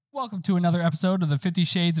Welcome to another episode of the 50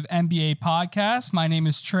 Shades of NBA podcast. My name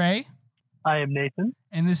is Trey. I am Nathan.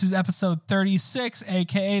 And this is episode 36,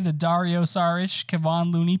 a.k.a. the Dario Saric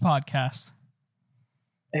Kevon Looney podcast.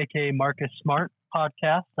 A.k.a. Marcus Smart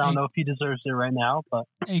podcast. I don't know if he deserves it right now, but...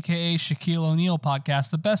 A.k.a. Shaquille O'Neal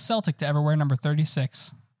podcast, the best Celtic to ever wear number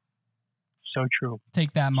 36. So true.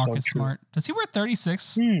 Take that, Marcus Smart. Does he wear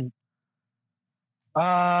 36?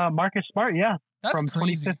 Marcus Smart, yeah. That's from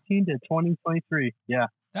crazy. 2015 to 2023, yeah.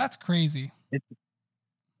 That's crazy.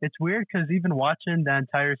 It's weird because even watching the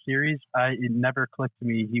entire series, it never clicked to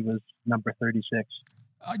me he was number 36.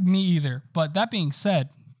 Me either. But that being said,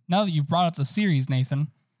 now that you've brought up the series,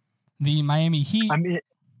 Nathan, the Miami Heat...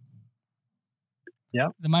 The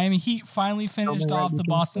Miami Heat finally finished off the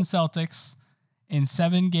Boston Celtics in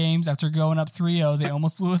 7 games after going up 3-0. They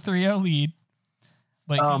almost blew a 3-0 lead.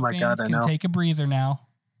 But Heat fans can take a breather now.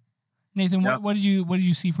 Nathan, what did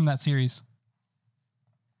you see from that series?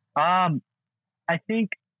 I think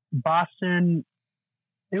Boston,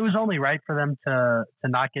 it was only right for them to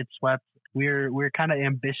not get swept. We're kind of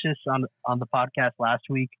ambitious on the podcast last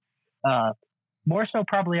week. More so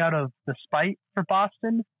probably out of the spite for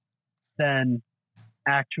Boston than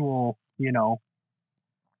actual,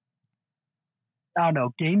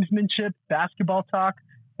 gamesmanship, basketball talk,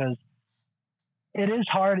 because it is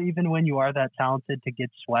hard even when you are that talented to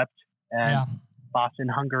get swept. And Boston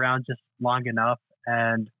hung around just long enough.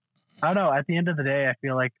 And I don't know, at the end of the day, I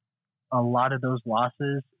feel like a lot of those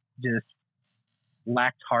losses just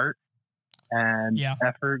lacked heart and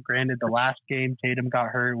effort. Granted, the last game, Tatum got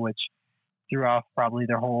hurt, which threw off probably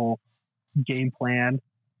their whole game plan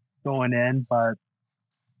going in. But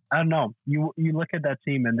I don't know. You look at that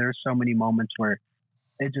team and there's so many moments where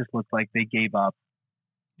it just looked like they gave up.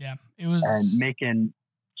 Yeah, it was. And making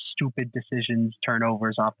stupid decisions,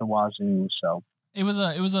 turnovers off the wazoo. So it was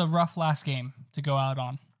a rough last game to go out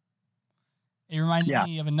on. It reminded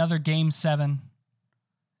me of another Game 7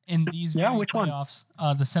 in these playoffs.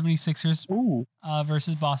 The 76ers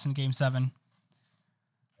versus Boston Game 7.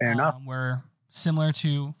 Fair enough. Where similar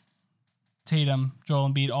to Tatum, Joel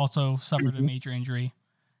Embiid also suffered a major injury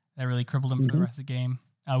that really crippled him for the rest of the game.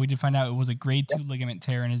 We did find out it was a grade 2 ligament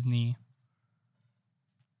tear in his knee.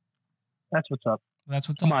 That's what's up.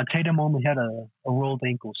 Come on, Tatum only had a rolled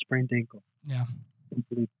ankle, sprained ankle. Yeah.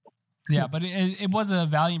 Yeah, but it was a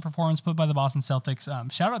valiant performance put by the Boston Celtics.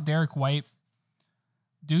 Shout out Derrick White.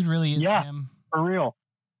 Dude really is him. For real.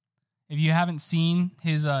 If you haven't seen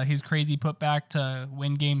his crazy putback to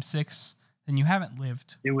win Game 6, then you haven't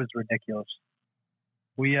lived. It was ridiculous.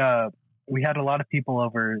 We had a lot of people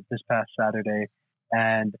over this past Saturday,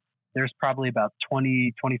 and there's probably about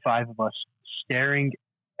 20, 25 of us staring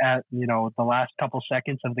at, the last couple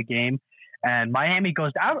seconds of the game. And Miami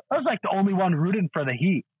goes down. I was like the only one rooting for the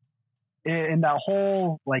Heat. In that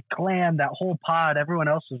whole clan, that whole pod, everyone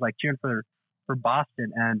else was cheering for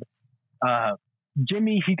Boston. And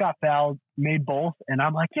Jimmy, he got fouled, made both, and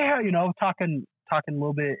I'm like, talking a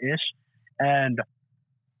little bit ish. And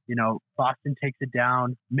Boston takes it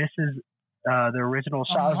down, misses the original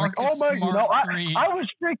shot. I was like, oh my, I was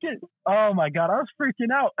freaking, oh my god, I was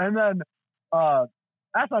freaking out. And then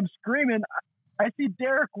as I'm screaming, I see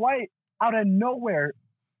Derrick White out of nowhere,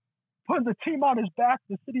 putting the team on his back,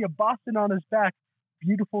 the city of Boston on his back.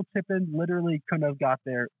 Beautiful tip-in, literally couldn't have got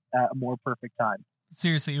there at a more perfect time.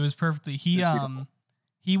 Seriously, it was perfectly. He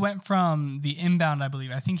went from the inbound, I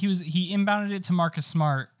believe. I think he inbounded it to Marcus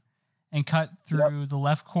Smart and cut through the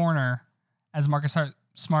left corner as Marcus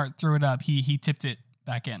Smart threw it up. He tipped it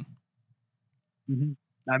back in. Mm-hmm.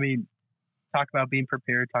 I mean, talk about being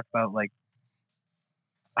prepared. Talk about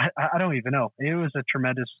I don't even know. It was a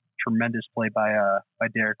tremendous play by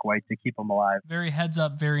Derrick White to keep him alive. Very heads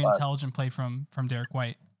up, very intelligent play from Derrick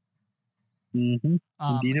White. Mm-hmm.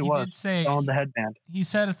 Indeed, it was. Did say on the headband. He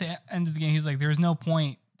said at the end of the game, he was like, "There's no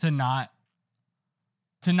point to not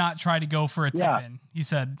try to go for a tip in." He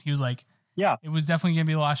said he was like, "Yeah, it was definitely gonna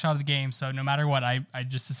be the last shot of the game. So no matter what, I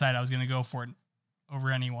just decided I was gonna go for it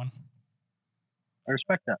over anyone." I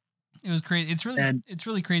respect that. It was crazy. It's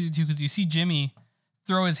really crazy too because you see Jimmy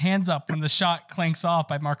throw his hands up when the shot clanks off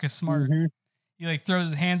by Marcus Smart. Mm-hmm. He throws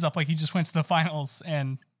his hands up like he just went to the finals,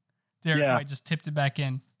 and Derrick White just tipped it back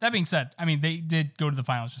in. That being said, I mean, they did go to the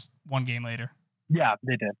finals just one game later. Yeah,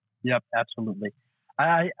 they did. Yep, absolutely.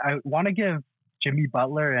 I want to give Jimmy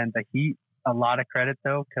Butler and the Heat a lot of credit,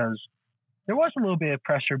 though, because there was a little bit of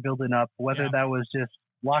pressure building up, whether that was just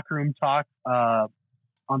locker room talk on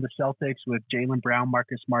the Celtics with Jaylen Brown,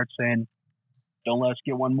 Marcus Smart saying, don't let us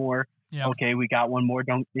get one more. Yeah. Okay, we got one more.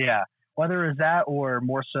 Whether it's that or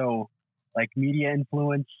more so like media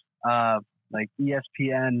influence, like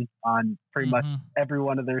ESPN on pretty much every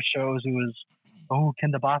one of their shows. It was, oh,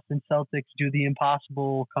 can the Boston Celtics do the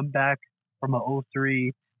impossible, come back from a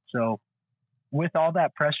 0-3? So with all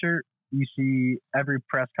that pressure, you see every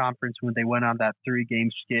press conference when they went on that 3-game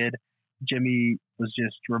skid, Jimmy was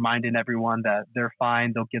just reminding everyone that they're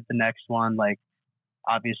fine. They'll get the next one. Like,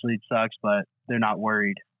 obviously it sucks, but they're not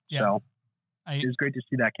worried. Yeah. So it was great to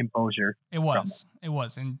see that composure. It was.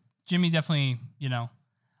 And Jimmy definitely,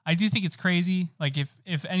 I do think it's crazy. Like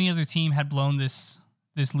if any other team had blown this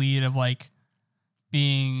lead of like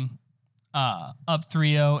being up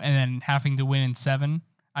 3-0 and then having to win in 7,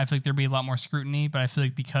 I feel like there'd be a lot more scrutiny, but I feel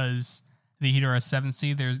like because the Heat are a 7th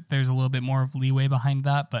seed, there's a little bit more of leeway behind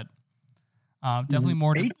that, but definitely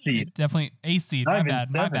more 8th seed. Definitely 8th seed. My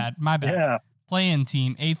bad. Yeah. Play-in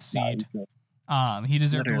team, 8th seed. He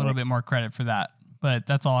deserved a little bit more credit for that, but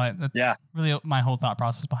that's all. That's really my whole thought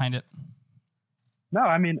process behind it. No,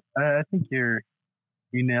 I mean, I think you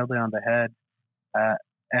nailed it on the head.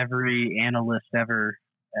 Every analyst ever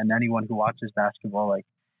and anyone who watches basketball, like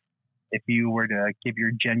if you were to give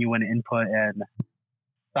your genuine input and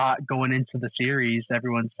thought going into the series,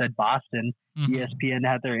 everyone said Boston. ESPN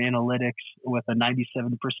had their analytics with a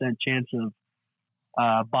 97% chance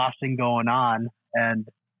of Boston going on, and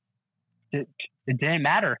it didn't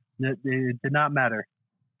matter. It did not matter.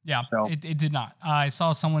 Yeah, so. It did not. I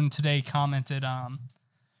saw someone today commented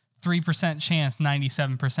 3% chance,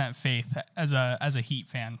 97% faith as a Heat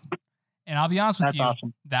fan. And I'll be honest with you,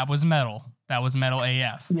 awesome. That was metal. That was metal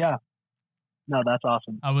AF. Yeah. No, that's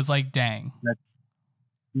awesome. I was like, dang.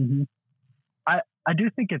 I do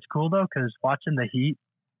think it's cool, though, because watching the Heat,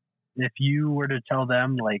 if you were to tell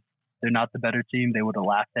them, like, they're not the better team, they would have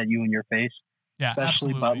laughed at you in your face. Yeah,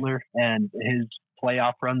 especially absolutely. Butler and his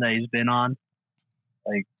playoff run that he's been on.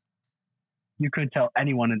 Like, you couldn't tell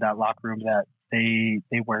anyone in that locker room that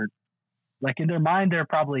they weren't, like, in their mind, they're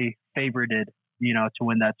probably favorited, to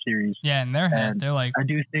win that series. Yeah, in their head, they're like, I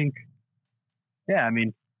do think, I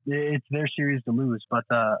mean, it's their series to lose, but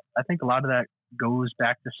I think a lot of that goes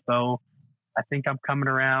back to Spo. I think I'm coming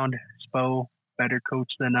around. Spo, better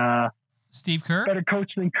coach than Steve Kerr? Better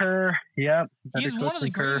coach than Kerr. Yeah. He's one of the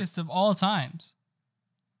greatest of all times.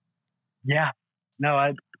 Yeah. No,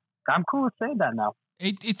 I'm cool with saying that now.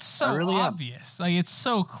 It's so really obvious. Like, it's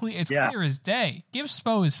so clear. It's clear as day. Give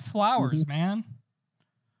Spo his flowers, man.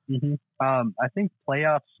 I think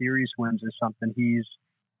playoff series wins is something he's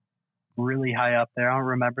really high up there. I don't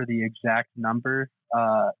remember the exact number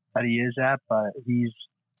that he is at, but he's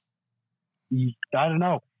I don't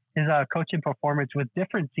know. His coaching performance with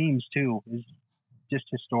different teams too is just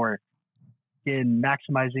historic. In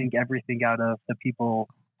maximizing everything out of the people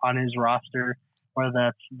on his roster, whether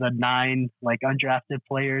that's the 9 like undrafted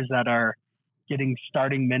players that are getting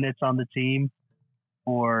starting minutes on the team,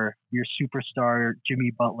 or your superstar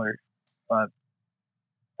Jimmy Butler. But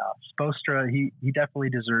Spoelstra, he definitely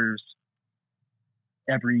deserves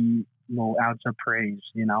every little ounce of praise,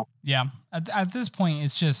 Yeah. At this point,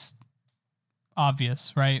 it's just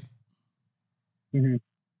obvious, right?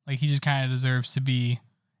 Like, he just kind of deserves to be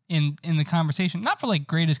in the conversation, not for like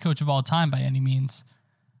greatest coach of all time by any means,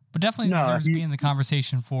 but definitely deserves to be in the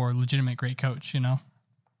conversation for legitimate great coach,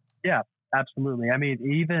 Yeah, absolutely. I mean,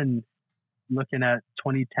 even looking at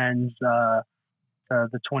 2010s to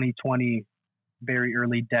the 2020 very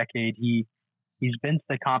early decade, he's been to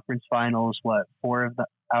the conference finals, 4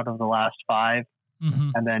 out of the last 5,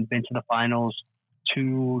 and then been to the finals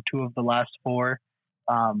 2 of the last 4.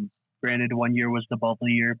 Granted, 1 year was the bubble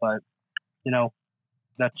year, but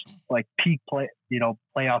that's like peak play,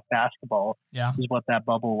 playoff basketball. Yeah, is what that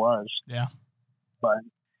bubble was. Yeah, but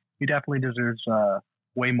he definitely deserves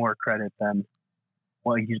way more credit than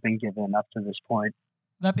what he's been given up to this point.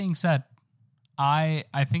 That being said, I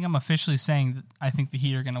think I'm officially saying that I think the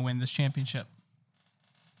Heat are going to win this championship.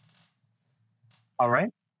 All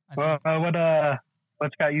right. Well,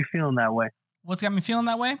 what's got you feeling that way? What's got me feeling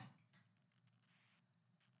that way?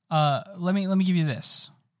 Let me give you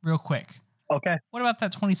this real quick. Okay. What about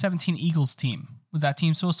that 2017 Eagles team? Was that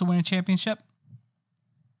team supposed to win a championship?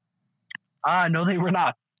 No, they were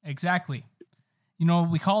not. Exactly. You know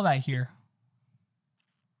what we call that here?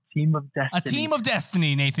 Team of destiny. A team of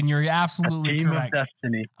destiny, Nathan. You're absolutely correct. Team of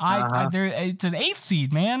destiny. It's an 8th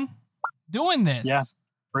seed, man. Doing this. Yeah.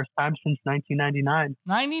 First time since 1999.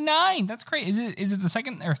 99. That's great. Is it the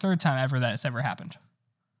second or third time ever that it's ever happened?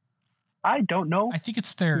 I don't know. I think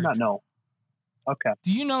it's third. I do not know. Okay.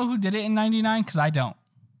 Do you know who did it in 99? Because I don't.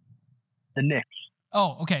 The Knicks.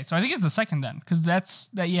 Oh, okay. So I think it's the second then. Because that's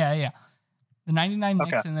that. Yeah. The 99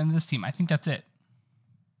 Knicks and then this team. I think that's it.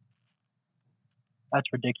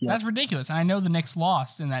 That's ridiculous. That's ridiculous. And I know the Knicks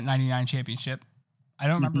lost in that 99 championship. I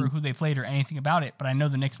don't remember who they played or anything about it, but I know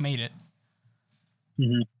the Knicks made it.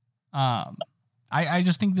 I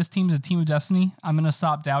just think this team's a team of destiny. I'm going to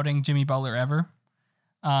stop doubting Jimmy Butler ever.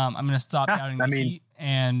 I'm going to stop doubting the Heat.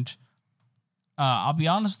 And I'll be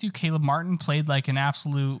honest with you, Caleb Martin played like an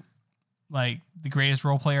absolute, like the greatest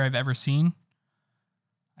role player I've ever seen.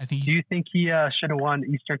 I think. Do you think he should have won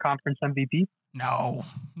Eastern Conference MVP? No.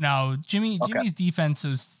 Jimmy's defense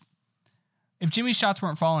was. If Jimmy's shots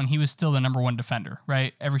weren't falling, he was still the number one defender,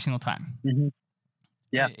 right? Every single time.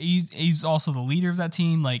 Yeah. He's also the leader of that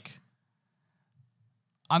team. Like,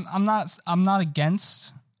 I'm not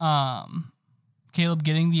against Caleb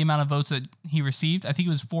getting the amount of votes that he received. I think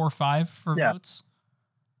it was 4 or 5 for votes.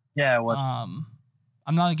 Yeah, it was.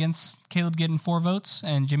 I'm not against Caleb getting 4 votes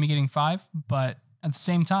and Jimmy getting 5, but at the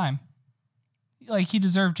same time, like, he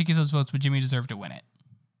deserved to get those votes, but Jimmy deserved to win it.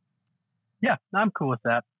 Yeah, I'm cool with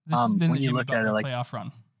that. This has been the Jimmy Butler playoff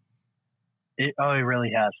run. It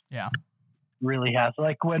really has. Yeah. Really has.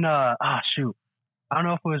 Like when, I don't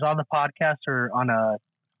know if it was on the podcast or on a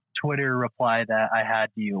Twitter reply that I had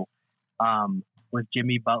to you, with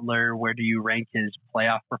Jimmy Butler, where do you rank his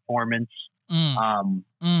playoff performance?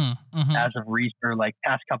 As of recent, or like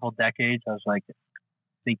past couple decades, I was like, I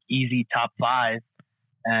think easy top 5,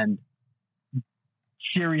 and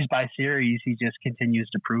series by series, he just continues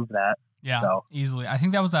to prove that. Yeah, so. Easily. I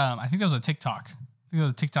think that was a TikTok. I think it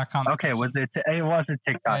was a TikTok comment. Okay, was it? It was a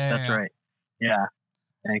TikTok. That's right. Yeah.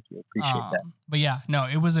 Thank you. Appreciate that. But yeah, no,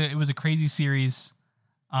 it was a crazy series.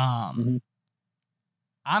 I'm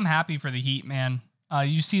happy for the Heat, man.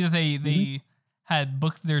 You see that they had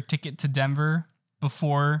booked their ticket to Denver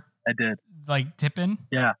before I did. Like tipping.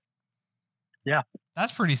 Yeah. Yeah.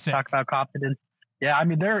 That's pretty sick. Talk about confidence. Yeah, I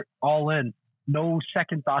mean, they're all in. No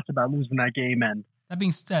second thoughts about losing that game. And that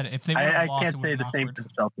being said, if they would have lost, I can't say the same for the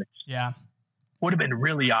Celtics. Yeah. Would have been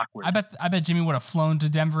really awkward. I bet Jimmy would have flown to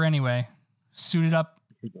Denver anyway, suited up,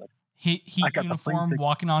 Heat uniform,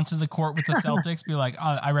 walking onto the court with the Celtics, be like,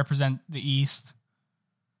 I represent the East.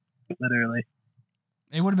 Literally.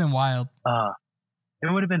 It would have been wild.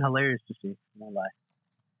 It would have been hilarious to see, no lie.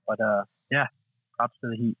 But yeah, props to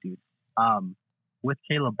the Heat, dude. With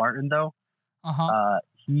Caleb Martin though,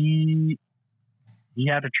 he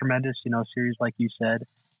had a tremendous, series like you said.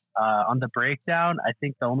 On the breakdown, I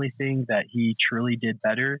think the only thing that he truly did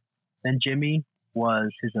better than Jimmy was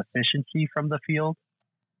his efficiency from the field.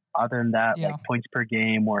 Other than that, like points per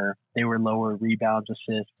game, where they were lower, rebounds,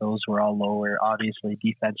 assists, those were all lower. Obviously,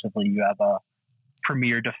 defensively, you have a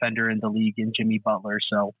premier defender in the league in Jimmy Butler.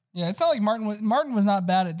 So yeah, it's not like Martin was not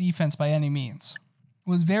bad at defense by any means.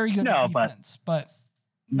 Was very good at defense, but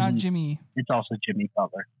not Jimmy. It's also Jimmy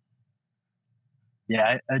Butler.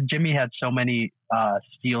 Yeah, Jimmy had so many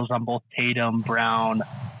steals on both Tatum, Brown,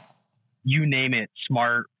 you name it,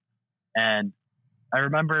 Smart. And I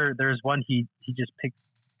remember there's one he just picked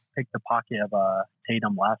the pocket of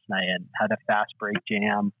Tatum last night and had a fast break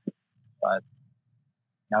jam. But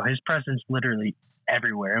now his presence literally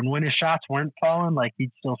everywhere. And when his shots weren't falling, like,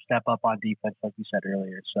 he'd still step up on defense, like you said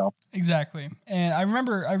earlier. So exactly. And I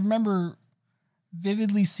remember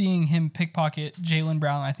vividly seeing him pickpocket Jaylen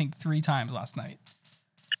Brown, I think 3 times last night.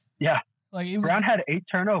 Yeah. Like Brown had 8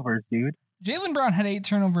 turnovers, dude. Jaylen Brown had 8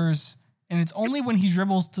 turnovers, and it's only when he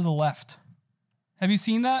dribbles to the left. Have you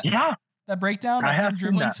seen that? Yeah. That breakdown of him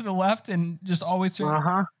dribbling to the left and just always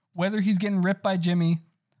whether he's getting ripped by Jimmy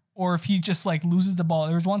or if he just like loses the ball.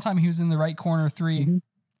 There was one time he was in the right corner 3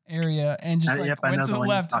 area and just went to the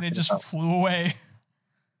left and it just flew away.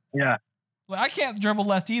 Yeah. Like, I can't dribble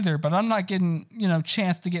left either, but I'm not getting,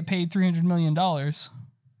 chance to get paid $300 million.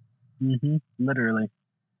 Literally.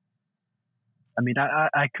 I mean,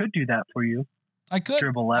 I could do that for you. I could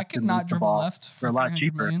dribble left. I could not dribble left for a lot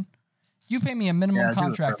cheaper. Million. You pay me a minimum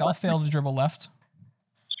contract, I'll fail to dribble left.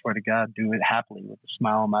 Swear to God, do it happily with a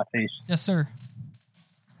smile on my face. Yes, sir.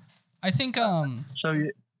 I think. So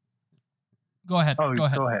you. Go ahead. Oh, go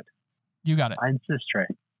ahead. You got it. I insist, Trey.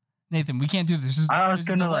 Nathan, we can't do this. I was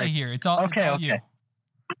gonna here. It's all okay. You.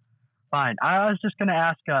 Fine. I was just gonna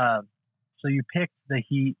ask. So you picked the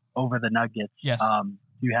Heat over the Nuggets. Yes.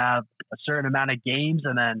 You have a certain amount of games,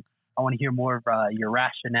 and then I want to hear more of your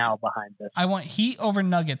rationale behind this. I want Heat over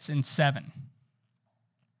Nuggets in 7.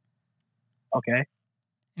 Okay.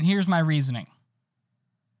 And here's my reasoning.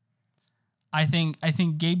 I think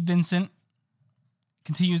Gabe Vincent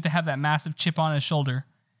continues to have that massive chip on his shoulder,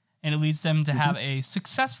 and it leads them to have a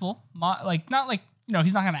successful, not like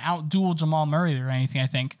he's not going to out-duel Jamal Murray or anything, I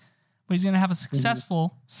think, but he's going to have a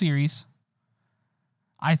successful series.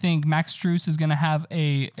 I think Max Strus is going to have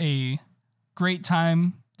a great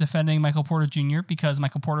time defending Michael Porter Jr. because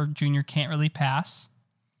Michael Porter Jr. can't really pass.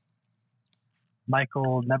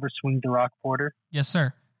 Michael never swing the rock Porter. Yes,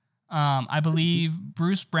 sir. I believe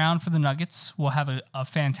Bruce Brown for the Nuggets will have a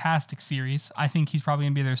fantastic series. I think he's probably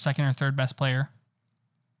going to be their second or third best player.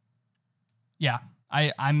 Yeah,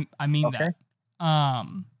 I mean okay.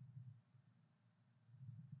 That.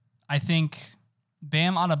 I think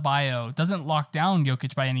Bam Adebayo doesn't lock down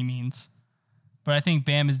Jokic by any means, but I think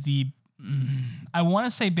Bam is I want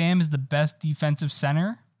to say Bam is the best defensive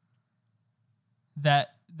center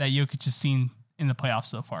that Jokic has seen in the playoffs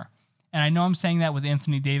so far. And I know I'm saying that with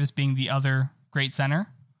Anthony Davis being the other great center,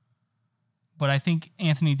 but I think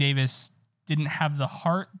Anthony Davis didn't have the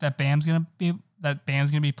heart that Bam's gonna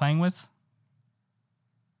be playing with.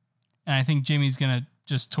 And I think Jimmy's gonna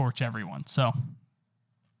just torch everyone. So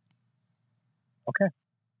okay.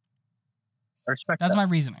 I respect That's that. my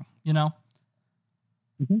reasoning, you know?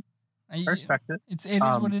 Mm-hmm. I respect it. It is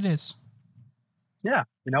what it is. Yeah.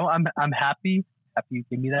 You know, I'm happy you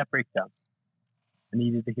gave me that breakdown. I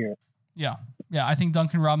needed to hear it. Yeah. Yeah. I think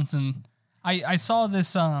Duncan Robinson, I saw this,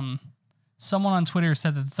 someone on Twitter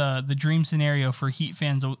said that the dream scenario for Heat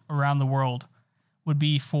fans around the world would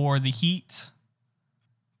be for the Heat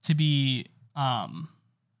to be,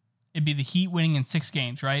 it'd be the Heat winning in 6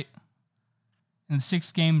 games, right? And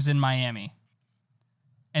 6 games in Miami.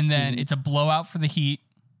 And then it's a blowout for the Heat.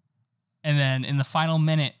 And then in the final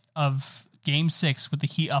minute of game 6 with the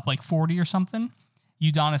Heat up like 40 or something,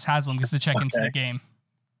 Udonis Haslem gets to check into the game.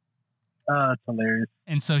 Oh, that's hilarious.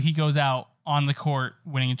 And so he goes out on the court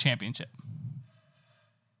winning a championship.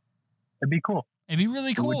 It'd be cool. It'd be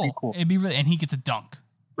really cool. It would be cool. It'd be really, and he gets a dunk.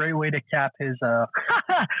 Great way to cap his,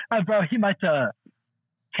 bro, he might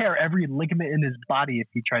tear every ligament in his body if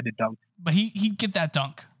he tried to dunk. But he'd get that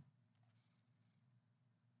dunk.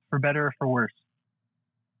 For better or for worse?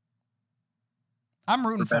 I'm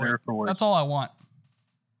rooting for better or for worse. That's all I want.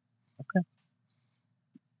 Okay.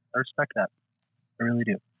 I respect that. I really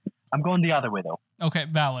do. I'm going the other way though. Okay,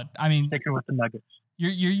 valid. I mean, sticking with the Nuggets.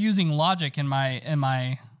 You're using logic in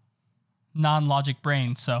my non-logic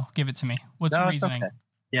brain, so give it to me. What's your reasoning? Okay.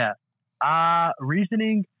 Yeah.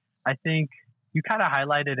 Reasoning, I think you kind of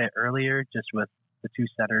highlighted it earlier just with the 2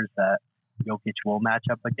 setters that Jokic will match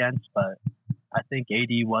up against, but I think AD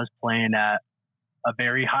was playing at a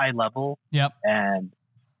very high level. Yep. And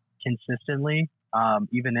consistently,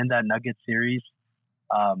 even in that Nuggets series,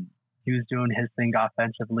 he was doing his thing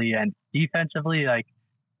offensively and defensively. Like,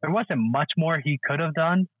 there wasn't much more he could have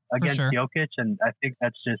done against Jokic, and I think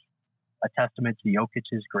that's just a testament to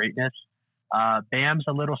Jokic's greatness. Bam's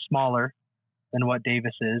a little smaller than what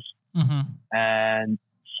Davis is, and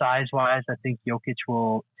size-wise, I think Jokic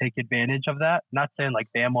will take advantage of that. Not saying like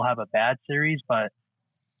Bam will have a bad series, but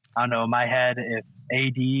I don't know. In my head, if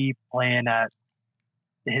AD playing at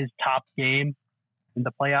his top game in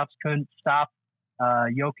the playoffs couldn't stop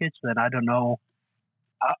Jokic, then I don't know.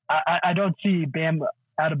 I don't see Bam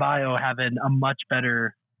Adebayo having a much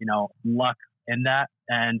better, luck in that.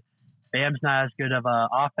 And Bam's not as good of an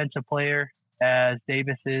offensive player as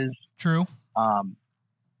Davis is. True.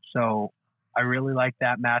 So I really like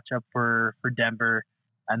that matchup for Denver.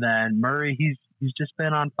 And then Murray, he's just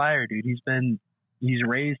been on fire, dude. He's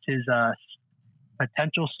raised his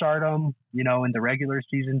potential stardom, in the regular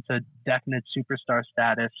season to definite superstar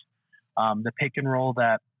status. The pick and roll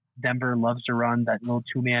that Denver loves to run, that little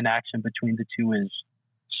 2-man action between the two is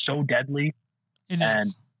so deadly. It and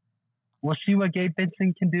is. We'll see what Gabe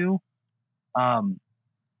Vincent can do. I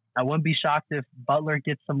wouldn't be shocked if Butler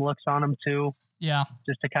gets some looks on him too. Yeah.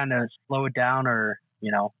 Just to kind of slow it down or,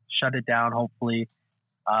 shut it down, hopefully.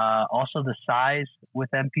 Also the size with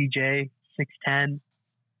MPJ, 6'10",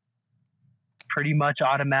 pretty much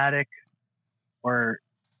automatic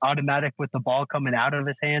with the ball coming out of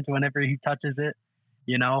his hands whenever he touches it,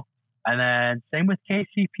 And then same with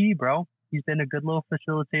KCP, bro. He's been a good little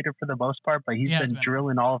facilitator for the most part, but he's been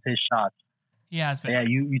drilling all of his shots. He has been. Yeah,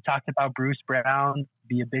 you talked about Bruce Brown,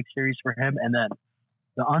 be a big series for him. And then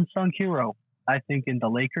the unsung hero, I think, in the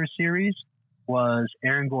Lakers series was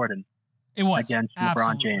Aaron Gordon. It was. Against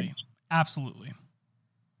LeBron James. Absolutely.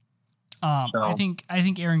 I think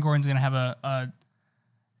Aaron Gordon's going to have a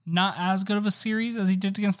not as good of a series as he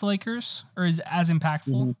did against the Lakers, or is as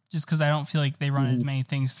impactful, just because I don't feel like they run as many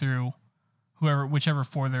things through whichever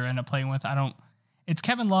 4 they end up playing with. It's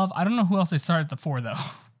Kevin Love. I don't know who else they start at the 4 though.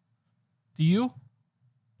 Do you?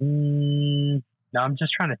 No, I'm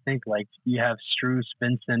just trying to think. Like, you have Strus,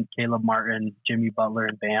 Vincent, Caleb Martin, Jimmy Butler,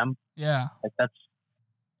 and Bam. Yeah. Like, that's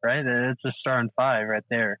right. It's a starting 5 right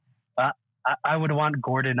there. I would want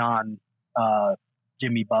Gordon on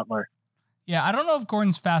Jimmy Butler. Yeah, I don't know if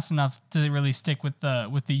Gordon's fast enough to really stick with the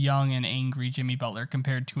young and angry Jimmy Butler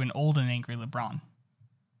compared to an old and angry LeBron.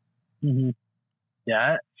 Mm-hmm.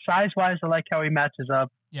 Yeah, size-wise, I like how he matches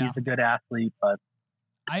up. Yeah. He's a good athlete, but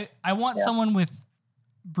I want someone with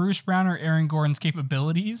Bruce Brown or Aaron Gordon's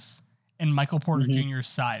capabilities and Michael Porter Jr.'s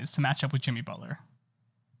size to match up with Jimmy Butler.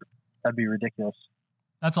 That'd be ridiculous.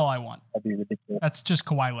 That's all I want. That'd be ridiculous. That's just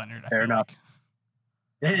Kawhi Leonard. Fair enough.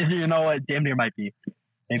 Like. You know what? Damn near might be.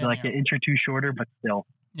 Maybe like an inch or two shorter, but still.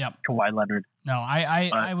 Yep. Kawhi Leonard. No,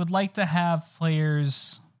 I would like to have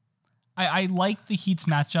players. I like the Heat's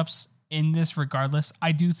matchups in this regardless.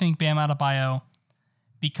 I do think Bam Adebayo,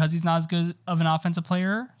 because he's not as good of an offensive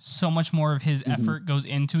player, so much more of his effort goes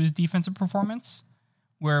into his defensive performance.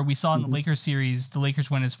 Where we saw in the Lakers series, the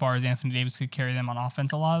Lakers went as far as Anthony Davis could carry them on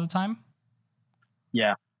offense a lot of the time.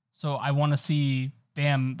 Yeah. So I want to see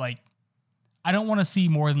Bam, I don't want to see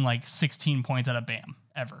more than 16 points out of Bam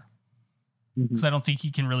ever. Because I don't think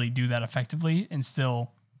he can really do that effectively and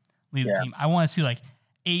still lead the team. I want to see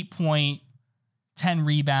 8 point, 10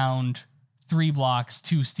 rebound, 3 blocks,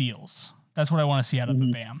 2 steals. That's what I want to see out of a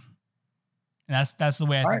Bam. And that's the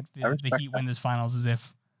way I think the Heat win this finals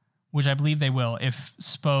which I believe they will, if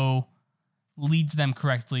Spo leads them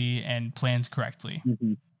correctly and plans correctly.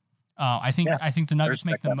 I think the Nuggets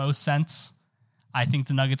make the most sense. I think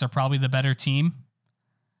the Nuggets are probably the better team.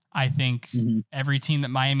 I think every team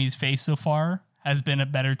that Miami's faced so far has been a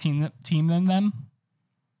better team than them.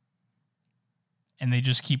 And they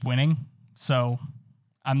just keep winning. So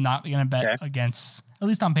I'm not going to bet against, at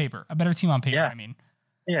least on paper, a better team on paper. I mean,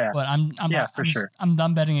 but I'm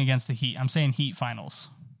done betting against the Heat. I'm saying Heat finals.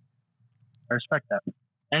 I respect that.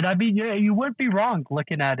 And I mean, you wouldn't be wrong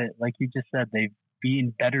looking at it. Like you just said, they've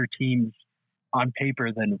been better teams on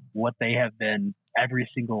paper than what they have been every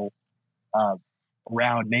single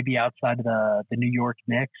round, maybe outside of the New York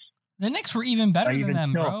Knicks. The Knicks were even better than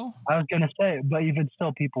them, bro. I was going to say, but even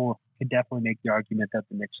still, people could definitely make the argument that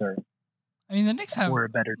the Knicks are. I mean, the Knicks were a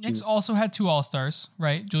better team. Knicks also had 2 All-Stars,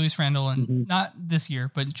 right? Julius Randle and not this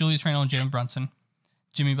year, but Julius Randle and Jalen Brunson,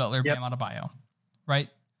 Jimmy Butler, Bam Adebayo, right?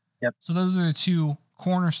 Yep. So those are the 2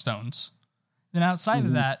 cornerstones. Then outside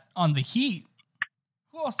of that, on the Heat,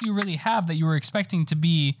 who else do you really have that you were expecting to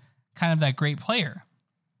be kind of that great player?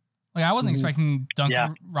 I wasn't expecting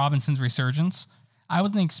Duncan Robinson's resurgence. I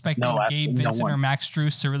wasn't expecting Gabe Vincent or Max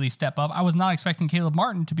Strus to really step up. I was not expecting Caleb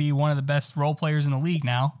Martin to be one of the best role players in the league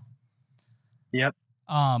now. Yep.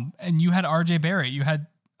 And you had RJ Barrett. You had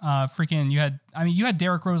you had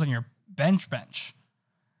Derrick Rose on your bench.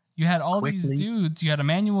 You had all these dudes. You had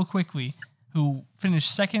Emmanuel Quickley, who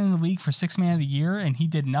finished second in the league for 6th man of the year, and he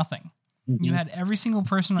did nothing. You had every single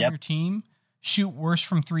person on your team shoot worse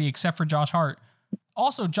from 3 except for Josh Hart.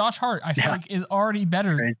 Also, Josh Hart, I feel like, is already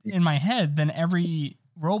better in my head than every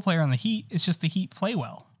role player on the Heat. It's just the Heat play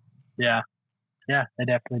well. Yeah. Yeah, they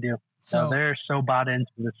definitely do. So they're so bought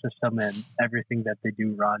into the system and everything that they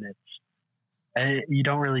do run. You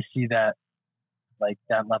don't really see that,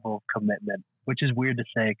 that level of commitment, which is weird to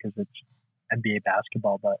say because it's NBA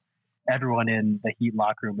basketball, but everyone in the Heat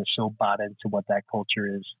locker room is so bought into what that culture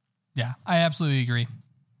is. Yeah, I absolutely agree.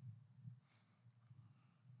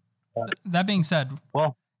 That being said,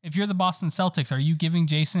 if you're the Boston Celtics, are you giving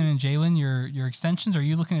Jason and Jalen your extensions, or are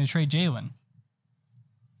you looking to trade Jalen?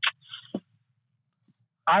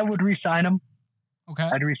 I would re-sign him. Okay.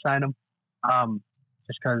 I'd re-sign him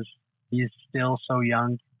just because he's still so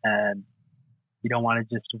young and you don't want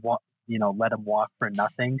to just let him walk for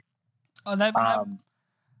nothing.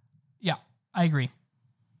 Yeah, I agree.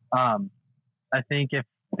 I think if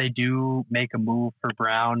they do make a move for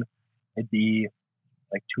Brown, it'd be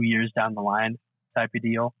 2 years down the line type of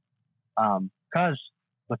deal. Because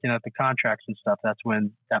looking at the contracts and stuff, that's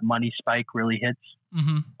when that money spike really hits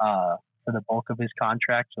for the bulk of his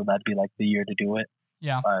contract. So that'd be the year to do it.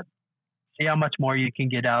 Yeah. But see how much more you can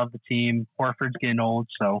get out of the team. Horford's getting old,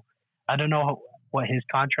 so I don't know what his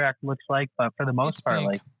contract looks like, but for the most part,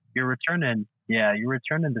 big. You're returning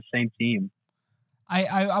the same team.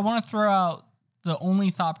 I want to throw out the only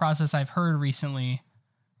thought process I've heard recently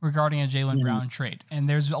regarding a Jaylen Brown trade. And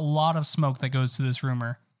there's a lot of smoke that goes to this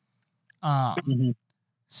rumor.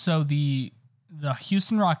 So the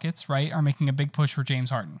Houston Rockets, right, are making a big push for James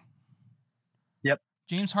Harden. Yep.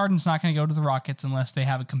 James Harden's not going to go to the Rockets unless they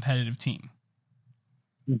have a competitive team.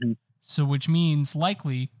 So which means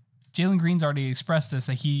likely Jalen Green's already expressed this,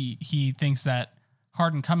 that he thinks that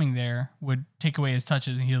Harden coming there would take away his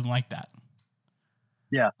touches and he doesn't like that.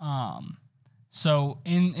 Yeah. So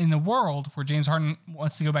in the world where James Harden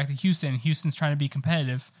wants to go back to Houston, Houston's trying to be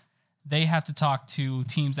competitive, they have to talk to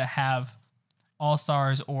teams that have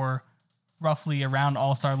all-stars or roughly around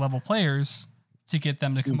all-star level players to get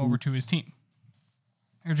them to come over to his team,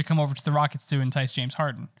 or to come over to the Rockets to entice James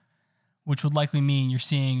Harden, which would likely mean you're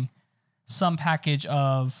seeing some package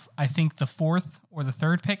of, I think, the 4th or the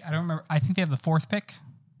 3rd pick. I don't remember. I think they have the 4th pick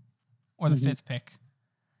or the 5th pick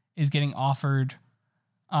is getting offered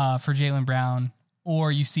for Jaylen Brown,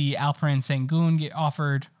 or you see Alperen Sengun get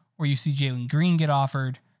offered, or you see Jalen Green get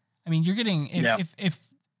offered. I mean, you're getting,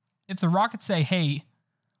 if the Rockets say, hey,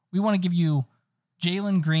 we want to give you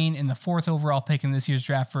Jalen Green in the 4th overall pick in this year's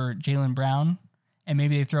draft for Jaylen Brown, and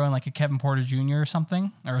maybe they throw in like a Kevin Porter Jr. or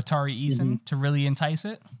something, or Atari Eason to really entice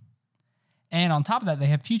it. And on top of that, they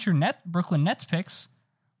have future Brooklyn Nets picks.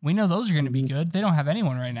 We know those are going to be good. They don't have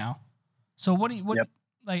anyone right now. So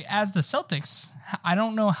like, as the Celtics, I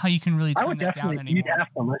don't know how you can really turn that down anymore. You'd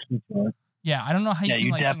have to listen to it. Yeah, I don't know how you can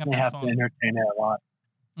like hang up that phone. Yeah, you definitely have to entertain it a lot.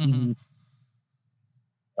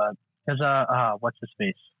 But because what's his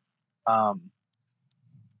face?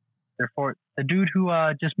 Therefore, the dude who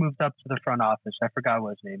just moved up to the front office, I forgot what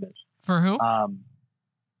his name is. For who?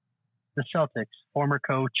 The Celtics, former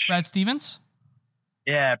coach Brad Stevens.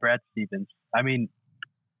 Yeah, Brad Stevens. I mean,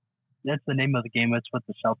 that's the name of the game. That's what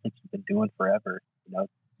the Celtics have been doing forever. You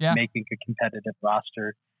know, making a competitive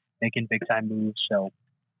roster, making big time moves. So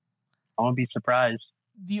I won't be surprised.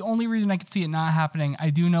 The only reason I could see it not happening, I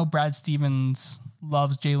do know Brad Stevens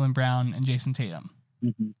loves Jaylen Brown and Jason Tatum.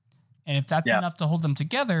 And if that's enough to hold them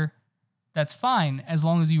together, that's fine, as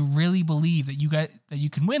long as you really believe that you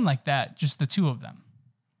can win like that, just the two of them.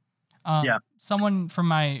 Someone from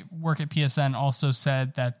my work at PSN also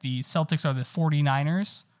said that the Celtics are the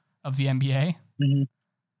 49ers of the NBA.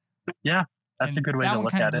 Yeah, that's a good way to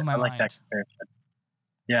look at it. I like that comparison.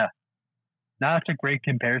 Yeah. No, that's a great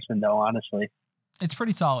comparison, though, honestly. It's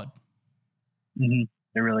pretty solid. It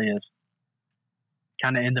really is.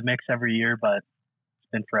 Kind of in the mix every year, but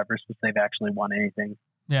it's been forever since they've actually won anything.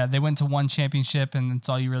 Yeah, they went to one championship, and that's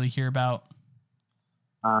all you really hear about.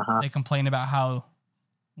 They complain about how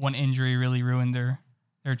one injury really ruined their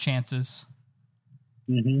chances.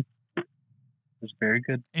 It was very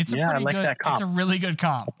good. It's I like that comp. It's a really good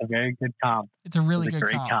comp. It's a very good comp. It's a really good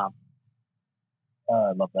great comp.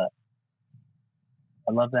 I love that.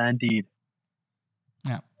 I love that indeed.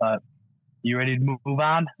 Yeah. You ready to move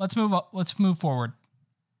on? Let's move up. Let's move forward.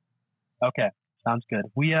 Okay, sounds good.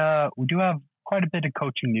 We do have quite a bit of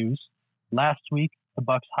coaching news. Last week, the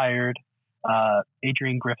Bucks hired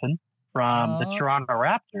Adrian Griffin from the Toronto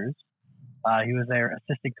Raptors. He was their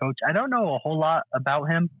assistant coach. I don't know a whole lot about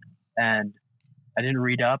him, and I didn't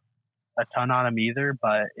read up a ton on him either,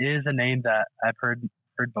 but it is a name that I've heard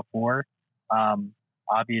before.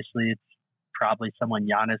 Obviously, it's probably someone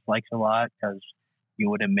Giannis likes a lot, because you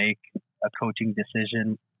wouldn't make a coaching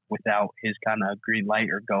decision without his kind of green light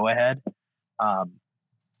or go ahead.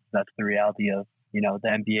 That's the reality of, the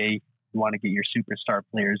NBA. You want to get your superstar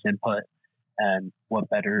players' input, and what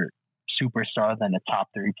better superstar than a top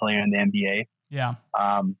 3 player in the NBA. Yeah.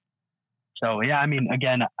 So yeah, I mean,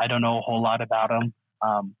 again, I don't know a whole lot about him.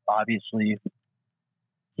 Obviously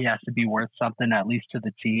he has to be worth something, at least to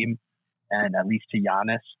the team and at least to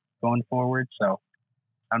Giannis going forward. So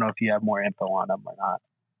I don't know if you have more info on him or not.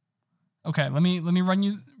 Okay. Let me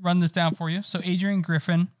run this down for you. So Adrian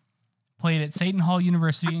Griffin played at Seton Hall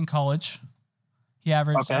University in college. He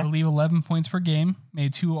averaged, I believe, 11 points per game,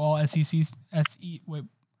 made 2 all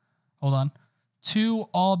two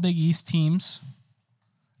all Big East teams.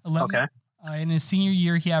 11, in his senior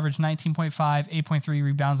year, he averaged 19.5, 8.3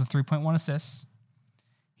 rebounds, and 3.1 assists.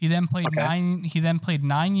 He then played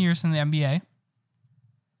 9 years in the NBA.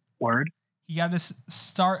 Word. He got his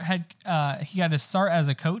start as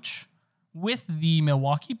a coach with the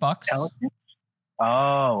Milwaukee Bucks.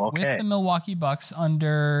 Oh, okay. With the Milwaukee Bucks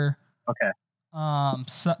under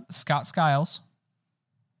Scott Skiles.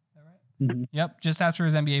 Is that right? Yep, just after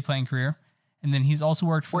his NBA playing career. And then he's also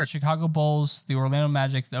worked for the Chicago Bulls, the Orlando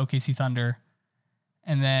Magic, the OKC Thunder.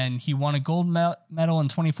 And then he won a gold medal in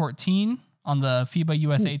 2014 on the FIBA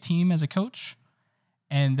USA team as a coach.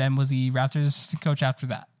 And then was the Raptors assistant coach after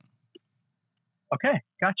that. Okay,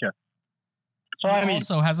 gotcha. So he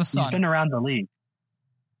also has a son. He's been around the league.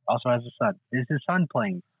 Also has a son. Is his son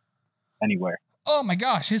playing anywhere? Oh my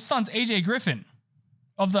gosh, his son's AJ Griffin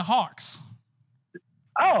of the Hawks.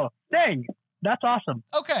 Oh, dang. That's awesome.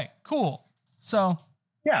 Okay, cool. So,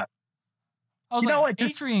 yeah. I was like,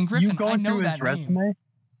 Adrian Griffin, I know that resume? name.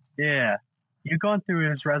 Yeah. You going through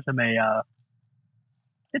his resume,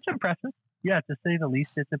 it's impressive. Yeah, to say the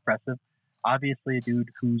least, it's impressive. Obviously, a dude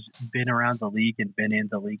who's been around the league and been in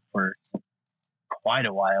the league for quite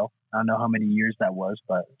a while. I don't know how many years that was,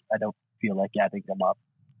 but I don't feel like adding them up.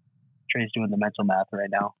 Trey's doing the mental math right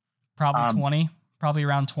now. Probably 20. Probably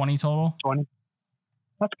around 20 total. 20.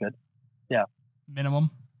 That's good. Yeah. Minimum.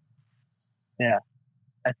 Yeah.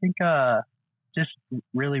 I think just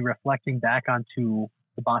really reflecting back onto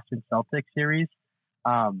the Boston Celtics series,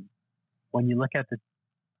 when you look at the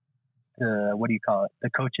what do you call it? The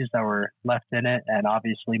coaches that were left in it, and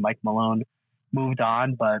obviously Mike Malone moved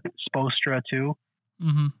on, but Spoelstra too.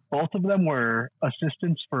 Mm-hmm. Both of them were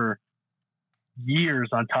assistants for years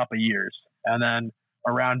on top of years. And then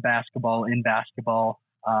around basketball, in basketball,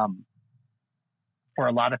 for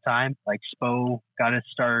a lot of time, like Spo got his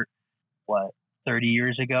start, 30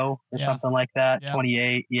 years ago or something like that,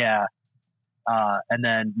 28. Yeah. And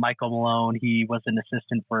then Michael Malone, he was an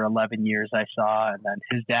assistant for 11 years, I saw. And then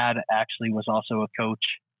his dad actually was also a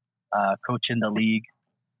coach in the league.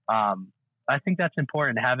 I think that's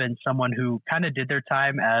important, having someone who kind of did their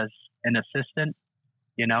time as an assistant,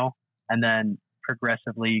 and then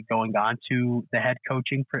progressively going on to the head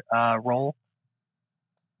coaching role.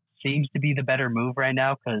 Seems to be the better move right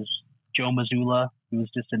now, because Joe Mazzulla, who was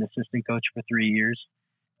just an assistant coach for 3 years,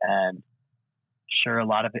 and sure, a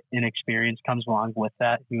lot of inexperience comes along with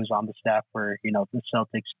that. He was on the staff for, the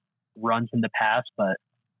Celtics runs in the past, but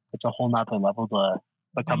it's a whole nother level to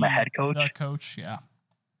become a head coach. The coach, yeah.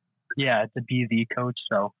 Yeah, to be the coach.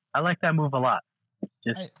 So I like that move a lot,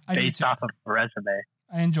 just based off of a resume.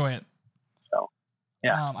 I enjoy it. So,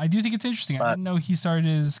 yeah. I do think it's interesting. I didn't know he started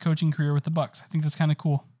his coaching career with the Bucks. I think that's kind of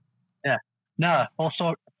cool. Yeah. No,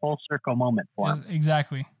 full circle moment for him.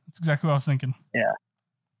 Exactly. That's exactly what I was thinking. Yeah.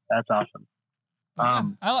 That's awesome.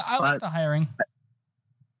 I like the hiring.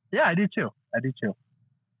 Yeah, I do too.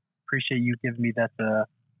 Appreciate you giving me that a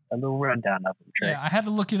little rundown of it, Trey. Yeah, I had to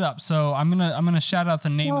look it up, so I'm gonna shout out the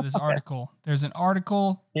name of this article. There's an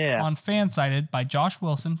article on Fansided by Josh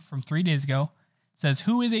Wilson from 3 days ago. It says,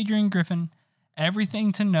 "Who is Adrian Griffin?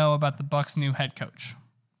 Everything to know about the Bucks' new head coach."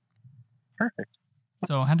 Perfect.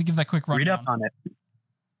 So I had to give that quick rundown. Read up on it.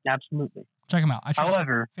 Absolutely. Check them out.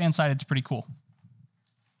 However, Fansided's pretty cool.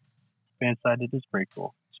 Fansided is pretty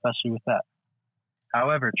cool, especially with that.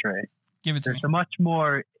 However, Trey, there's a much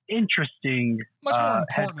more interesting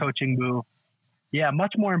head coaching move. Yeah,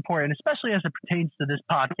 much more important, especially as it pertains to this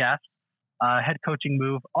podcast. Head coaching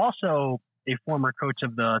move. Also, a former coach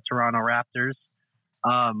of the Toronto Raptors,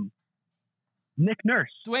 Nick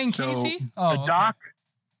Nurse. Dwayne Casey? The Doc.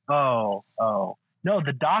 Oh. No,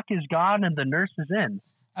 the Doc is gone and the Nurse is in.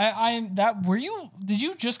 Did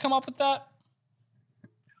you just come up with that?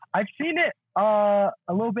 I've seen it a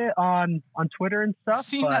little bit on Twitter and stuff. I've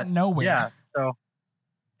seen that nowhere. Yeah, so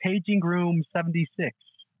Paging Room 76.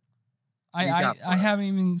 I haven't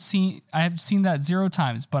even seen. I have seen that 0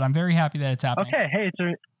 times, but I'm very happy that it's happening. Okay, hey, it's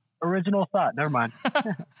an original thought. Never mind.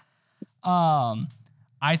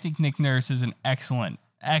 I think Nick Nurse is an excellent.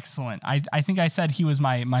 I think I said he was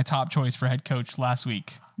my top choice for head coach last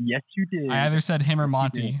week. Yes, you did. I either said him or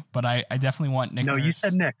Monty, but I definitely want Nick Nurse. No, you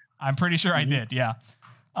said Nick. I'm pretty sure I did. Yeah.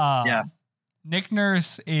 Nick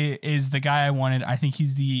Nurse is the guy I wanted. I think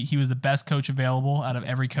he was the best coach available out of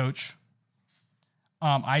every coach.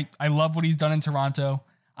 I love what he's done in Toronto.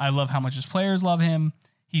 I love how much his players love him.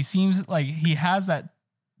 He seems like he has that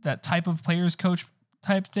type of players coach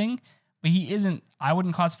type thing, but he isn't. I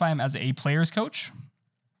wouldn't classify him as a players coach.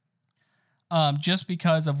 Just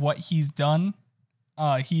because of what he's done,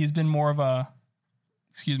 he has been more of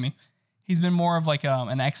he's been more of like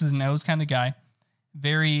an X's and O's kind of guy.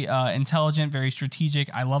 Very intelligent, very strategic.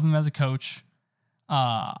 I love him as a coach.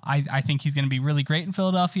 I think he's going to be really great in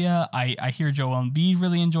Philadelphia. I hear Joel Embiid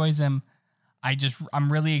really enjoys him.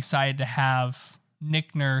 I'm really excited to have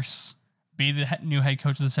Nick Nurse be the new head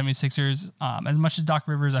coach of the 76ers. As much as Doc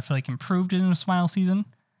Rivers, I feel like improved in his final season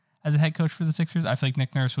as a head coach for the Sixers, I feel like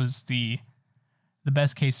Nick Nurse was the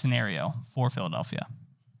best case scenario for Philadelphia.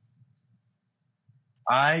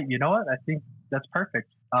 You know what? I think that's perfect.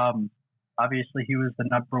 Obviously, he was the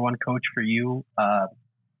number one coach for you,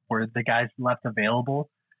 for the guys left available.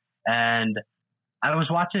 And I was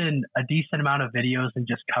watching a decent amount of videos and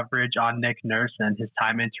just coverage on Nick Nurse and his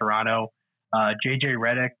time in Toronto. JJ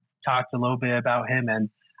Redick talked a little bit about him, and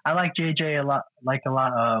I like JJ a lot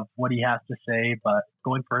of what he has to say, but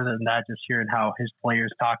going further than that, just hearing how his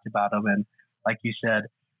players talked about him. And like you said,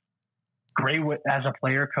 great as a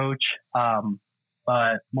player coach,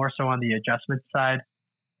 but more so on the adjustment side.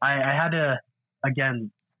 I had to, again,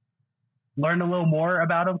 learn a little more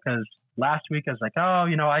about him, because last week I was like,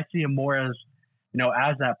 I see him more as,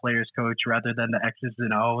 as that player's coach rather than the X's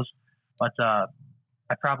and O's. But I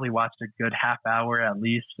probably watched a good half hour at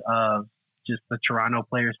least of just the Toronto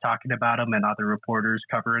players talking about him and other reporters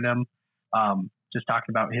covering him, just talking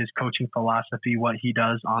about his coaching philosophy, what he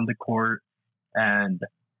does on the court. And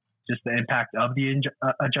just the impact of the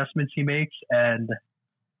adjustments he makes. And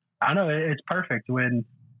I don't know, it's perfect when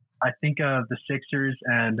I think of the Sixers,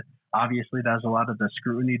 and obviously that was a lot of the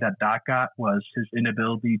scrutiny that Doc got, was his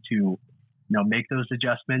inability to, make those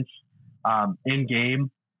adjustments in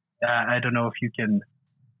game. I don't know if you can,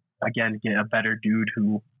 again, get a better dude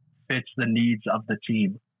who fits the needs of the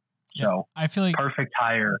team. Yeah, so I feel like perfect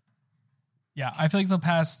hire. Yeah, I feel like the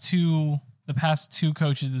past two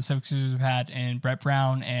coaches the Sixers have had, and Brett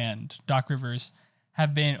Brown and Doc Rivers,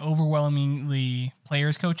 have been overwhelmingly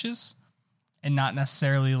players coaches, and not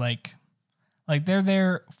necessarily like they're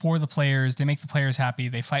there for the players. They make the players happy.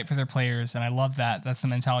 They fight for their players, and I love that. That's the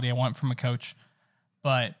mentality I want from a coach.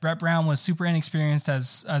 But Brett Brown was super inexperienced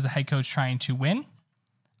as a head coach trying to win.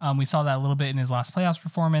 We saw that a little bit in his last playoffs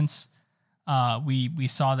performance. We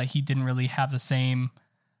saw that he didn't really have the same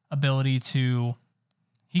ability to.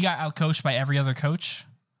 He got outcoached by every other coach.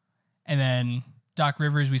 And then Doc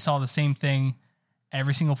Rivers, we saw the same thing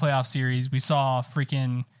every single playoff series. We saw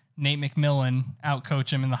freaking Nate McMillan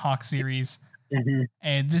outcoach him in the Hawks series. Mm-hmm.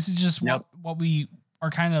 And this is just what we are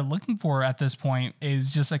kind of looking for at this point, is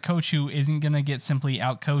just a coach who isn't going to get simply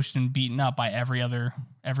outcoached and beaten up by every other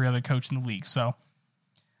coach in the league. So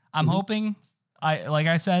I'm hoping,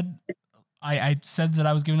 I said that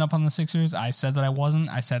I was giving up on the Sixers. I said that I wasn't.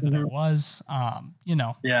 I said that I was.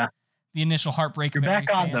 Yeah. The initial heartbreak. You're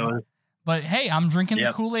back on those. But hey, I'm drinking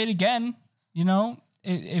the Kool-Aid again.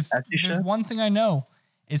 If there's one thing I know,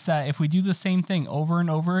 it's that if we do the same thing over and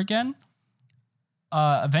over again,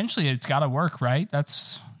 eventually it's got to work, right?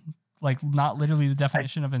 That's not literally the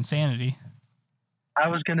definition of insanity. I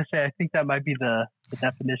was going to say, I think that might be the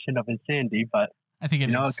definition of insanity, but I think it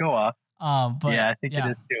is. Go off. But yeah, I think it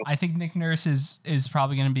is too. I think Nick Nurse is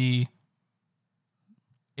probably going to be.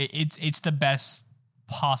 It's the best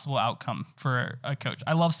possible outcome for a coach.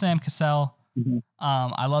 I love Sam Cassell. Mm-hmm.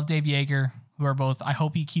 I love Dave Yeager, who are both. I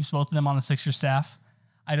hope he keeps both of them on the Sixers staff.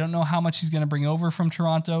 I don't know how much he's going to bring over from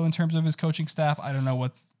Toronto in terms of his coaching staff. I don't know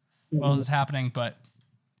what else is happening, but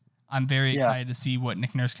I'm very excited to see what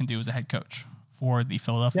Nick Nurse can do as a head coach for the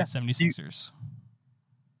Philadelphia 76ers.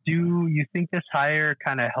 Do you think this hire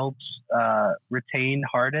kind of helps retain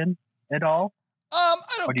Harden at all? I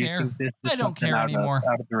don't care. I don't care anymore.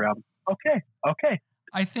 Out of the realm. Okay.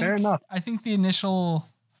 Fair enough. I think the initial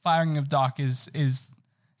firing of Doc is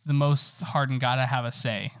the most Harden got to have a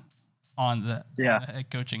say on the head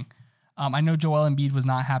coaching. I know Joel Embiid was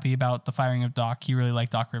not happy about the firing of Doc. He really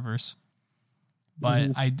liked Doc Rivers, but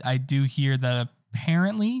I do hear that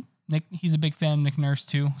apparently he's a big fan of Nick Nurse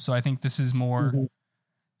too. So I think this is more.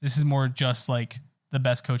 This is more just like the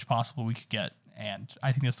best coach possible we could get. And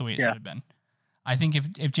I think that's the way it should have been. I think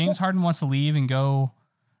if James Harden wants to leave and go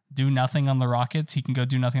do nothing on the Rockets, he can go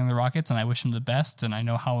do nothing on the Rockets. And I wish him the best. And I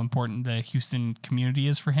know how important the Houston community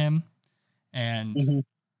is for him. And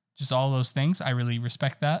just all those things. I really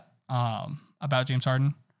respect that about James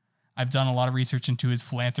Harden. I've done a lot of research into his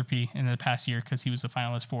philanthropy in the past year because he was a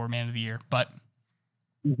finalist for Man of the Year. But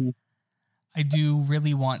I do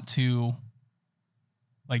really want to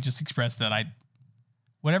just express that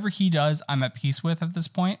whatever he does, I'm at peace with at this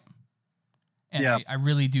point. And I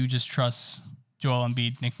really do just trust Joel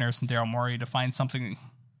Embiid, Nick Nurse, and Daryl Morey to find something.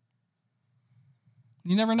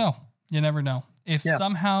 You never know. If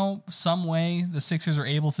somehow, some way, the Sixers are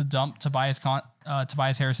able to dump Tobias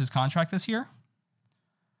Harris's contract this year,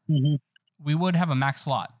 we would have a max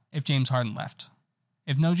slot if James Harden left.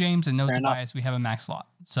 If no James and no Tobias, we have a max slot.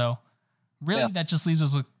 So really, that just leaves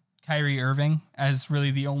us with Kyrie Irving as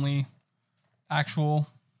really the only actual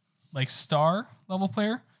star level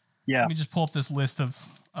player. Yeah. Let me just pull up this list of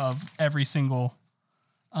every single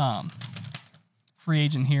free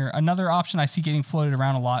agent here. Another option I see getting floated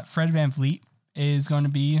around a lot, Fred VanVleet is going to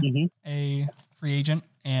be a free agent.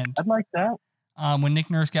 And I'd like that. When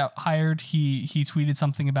Nick Nurse got hired, he tweeted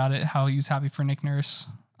something about it, how he was happy for Nick Nurse.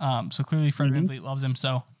 So clearly Fred VanVleet loves him.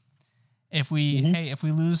 So if we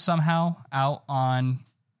lose somehow out on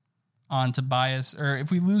Tobias, or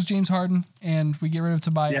if we lose James Harden and we get rid of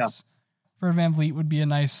Tobias, Fred VanVleet would be a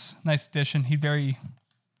nice addition. He'd very,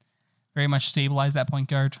 very much stabilize that point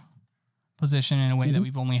guard position in a way that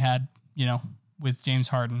we've only had, with James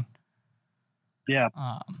Harden. Yeah.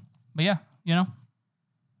 But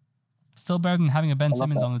still better than having a Ben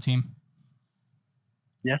Simmons on the team.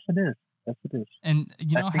 Yes, it is. And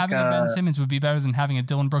having a Ben Simmons would be better than having a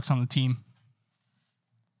Dylan Brooks on the team.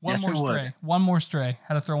 One more stray.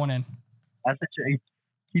 Had to throw one in. That's what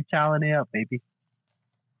keep tallying it up, baby.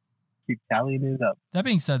 Keep tallying it up. That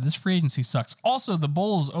being said, this free agency sucks. Also, the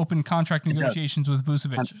Bulls opened contract negotiations with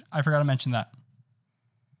Vucevic. I forgot to mention that.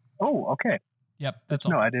 Oh, okay. Yep, that's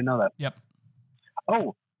all. No, I didn't know that. Yep.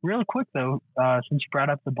 Oh, real quick though, since you brought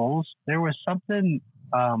up the Bulls, there was something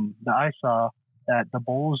that I saw that the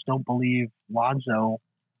Bulls don't believe Lonzo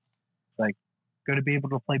like going to be able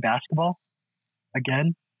to play basketball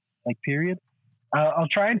again, like period. I'll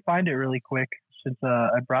try and find it really quick since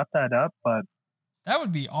I brought that up, but that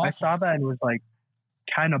would be awful. I saw that and was like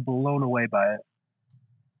kind of blown away by it.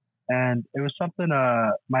 And it was something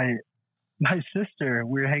my sister,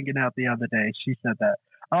 we were hanging out the other day. She said that.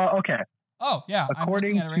 Okay. Oh yeah.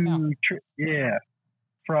 According to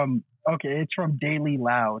it's from Daily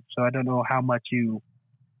Loud, so I don't know how much you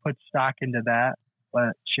put stock into that.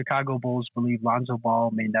 But Chicago Bulls believe Lonzo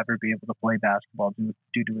Ball may never be able to play basketball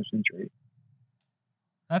due to his injury.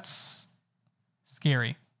 That's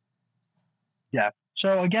scary. Yeah.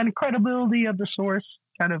 So again, credibility of the source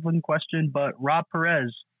kind of in question, but Rob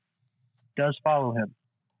Perez does follow him.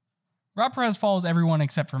 Rob Perez follows everyone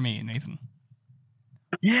except for me, Nathan.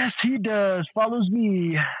 Yes, he does. Follows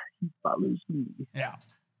me. He follows me. Yeah.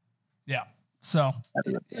 Yeah. So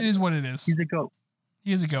it is what it is. He's a goat.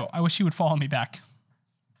 He is a goat. I wish he would follow me back.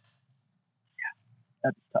 Yeah.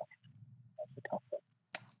 That's tough. That's a tough one.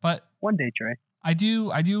 But one day, Trey. I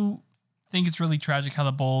do think it's really tragic how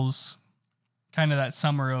the Bulls, kind of that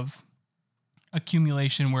summer of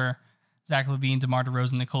accumulation where Zach LaVine, DeMar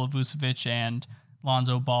DeRozan, Nikola Vucevic, and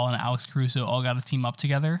Lonzo Ball and Alex Caruso all got to team up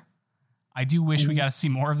together. I do wish we got to see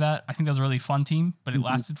more of that. I think that was a really fun team, but it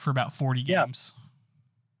lasted for about 40 games.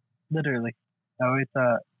 Literally. So it's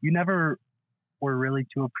you never were really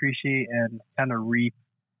to appreciate and kind of reap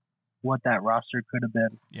what that roster could have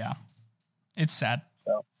been. Yeah. It's sad.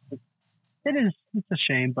 So it's a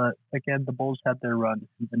shame, but again, the Bulls had their run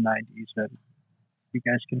in the 90s, and you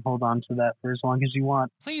guys can hold on to that for as long as you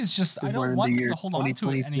want. Please, just I don't want them to hold on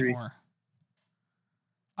to it anymore.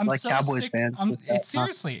 I'm like so Cowboys sick. fans.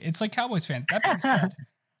 Seriously, it's like Cowboys fans. That being said,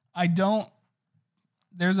 I don't.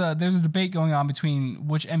 There's a debate going on between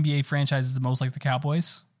which NBA franchise is the most like the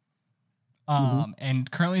Cowboys. And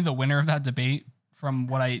currently the winner of that debate, from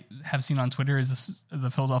what I have seen on Twitter, is the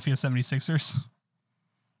Philadelphia 76ers.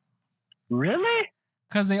 Really?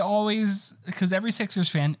 Because every Sixers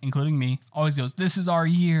fan, including me, always goes, "This is our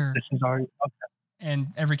year." This is our okay. And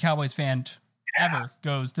every Cowboys fan ever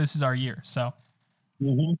goes, "This is our year." So,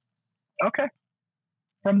 okay.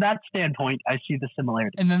 From that standpoint, I see the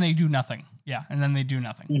similarity. And then they do nothing. Yeah, and then they do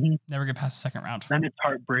nothing. Never get past the second round. Then it's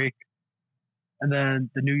heartbreak, and then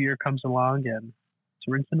the new year comes along, and it's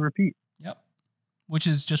rinse and repeat. Yep. Which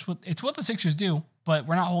is just what the Sixers do, but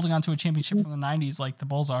we're not holding on to a championship from the 90s like the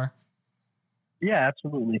Bulls are. Yeah,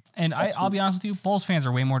 absolutely. And I'll be honest with you, Bulls fans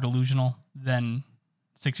are way more delusional than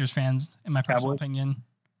Sixers fans, in my personal opinion.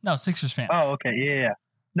 No, Sixers fans. Oh, okay. Yeah.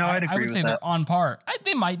 No, I'd agree with that. I would say they're on par.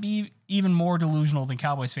 They might be even more delusional than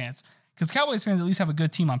Cowboys fans, because Cowboys fans at least have a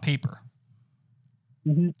good team on paper.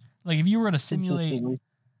 Like if you were to simulate,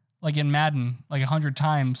 like in Madden, like 100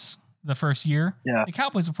 times the first year, the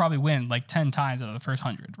Cowboys will probably win like 10 times out of the first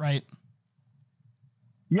 100, right?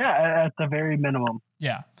 Yeah, at the very minimum.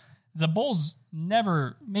 Yeah. The Bulls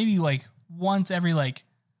never, maybe like once every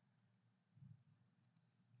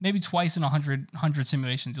maybe twice in 100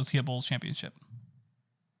 simulations, you'll see a Bulls championship.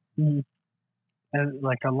 And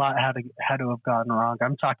like a lot had to have gone wrong.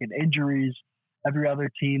 I'm talking injuries. Every other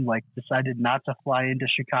team decided not to fly into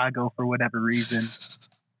Chicago for whatever reason.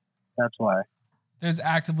 That's why. There's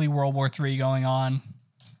actively World War III going on.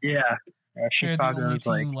 Yeah. Chicago is the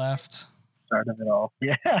only team left. Start of it all.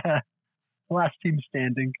 Yeah. Last team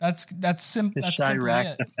standing. That's simply it.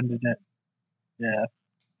 Defended it. Yeah.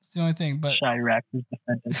 It's the only thing. But Chirac was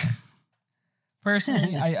defended.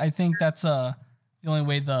 Personally, I think that's the only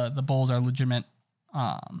way the Bulls are legitimate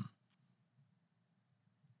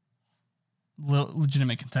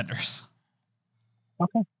legitimate contenders.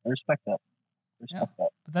 Okay. I respect that.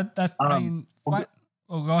 But that I mean, what?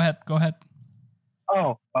 Oh, go ahead.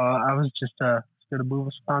 Oh, I was just going to move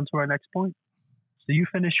us on to our next point. So you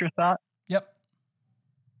finish your thought? Yep.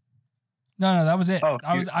 No, that was it. Oh,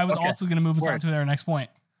 I was also going to move us on to our next point.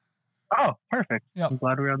 Oh, perfect. Yep. I'm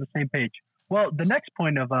glad we're on the same page. Well, the next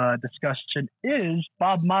point of discussion is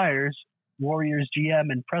Bob Myers, Warriors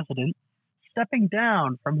GM and president, stepping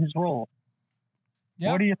down from his role.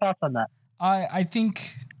 Yeah. What are your thoughts on that? I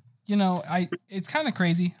think, it's kind of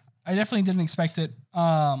crazy. I definitely didn't expect it.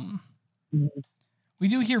 We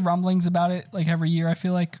do hear rumblings about it like every year, I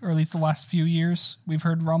feel like, or at least the last few years. We've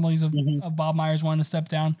heard rumblings of Bob Myers wanting to step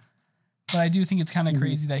down. But I do think it's kind of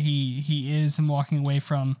crazy that he is and walking away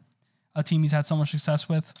from a team he's had so much success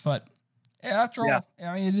with. But after all,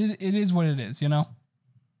 I mean, it is what it is, Yep.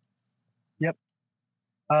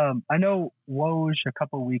 I know Woj a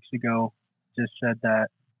couple of weeks ago just said that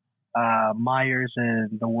Myers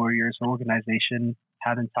and the Warriors organization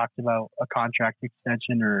haven't talked about a contract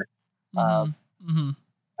extension or a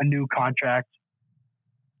new contract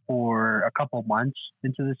for a couple months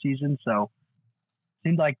into the season. So it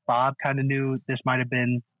seemed like Bob kind of knew this might have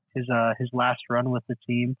been his last run with the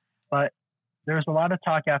team. But there's a lot of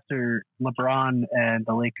talk after LeBron and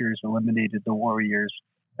the Lakers eliminated the Warriors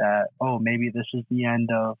that, oh, maybe this is the end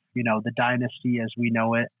of, the dynasty as we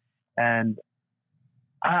know it. And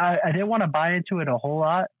I didn't want to buy into it a whole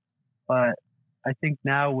lot, but I think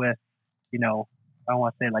now with, I don't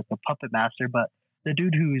want to say like the puppet master, but the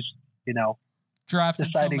dude who's,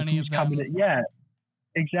 drafted deciding so many who's of them. coming in. Yeah,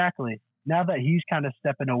 exactly. Now that he's kind of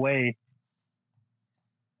stepping away,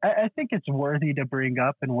 I think it's worthy to bring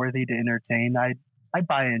up and worthy to entertain. I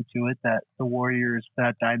buy into it that the Warriors,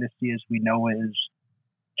 that dynasty as we know it, is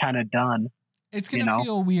kind of done. It's going to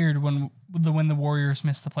feel weird when the Warriors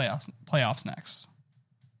miss the playoffs next.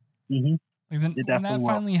 Mm-hmm. When that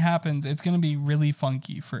finally happens, it's going to be really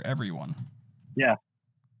funky for everyone. Yeah.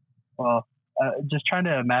 Well, just trying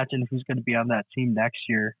to imagine who's going to be on that team next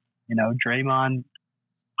year. Draymond,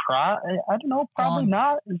 I don't know, probably gone.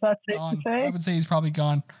 Not. Is that safe to say? I would say he's probably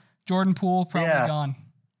gone. Jordan Poole, probably gone.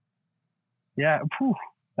 Yeah,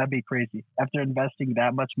 that'd be crazy. After investing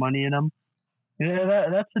that much money in him. Yeah,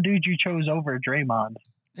 that's the dude you chose over Draymond.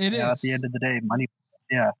 It is. At the end of the day, money.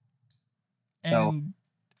 Yeah. And so,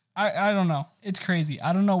 I don't know. It's crazy.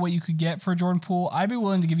 I don't know what you could get for Jordan Poole. I'd be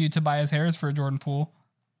willing to give you Tobias Harris for Jordan Poole.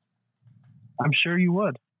 I'm sure you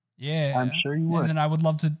would. Yeah. I'm sure you would. And then I would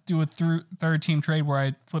love to do a third team trade where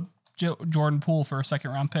I flip Jordan Poole for a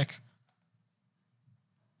second round pick.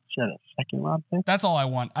 Shit, a second round pick? That's all I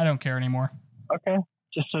want. I don't care anymore. Okay.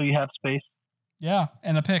 Just so you have space. Yeah.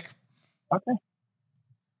 And a pick. Okay.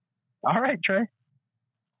 All right, Trey.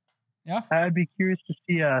 Yeah. I'd be curious to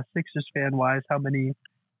see Sixers fan wise how many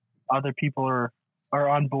other people are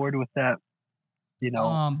on board with that,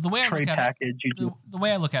 the way trade package. The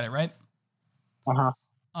way I look at it, right? Uh-huh.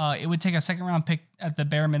 It would take a second round pick at the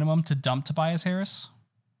bare minimum to dump Tobias Harris.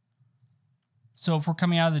 So if we're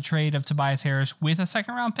coming out of the trade of Tobias Harris with a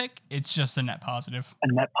second round pick, it's just a net positive.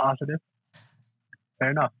 A net positive. Fair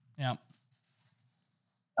enough. Yeah.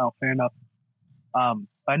 Oh, fair enough.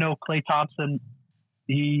 I know Klay Thompson,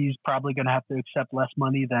 he's probably going to have to accept less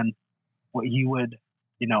money than what he would,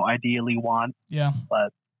 ideally want. Yeah.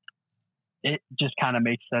 But it just kind of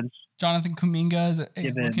makes sense. Jonathan Kuminga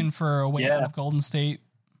is looking for a way out of Golden State.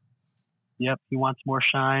 Yep. He wants more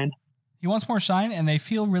shine. And they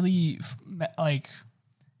feel really like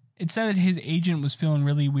it said that his agent was feeling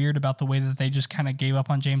really weird about the way that they just kind of gave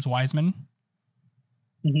up on James Wiseman.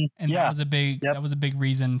 Mm-hmm. And that was a big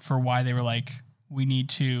reason for why they were like, we need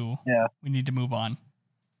to move on.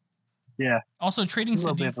 Yeah. Also trading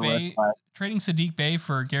Sadiq Bey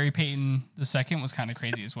for Gary Payton II was kind of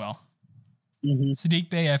crazy as well. Mm-hmm. Sadiq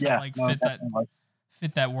Bey, I felt like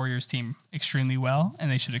fit that Warriors team extremely well,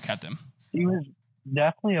 and they should have kept him. He was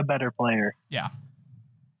definitely a better player. Yeah.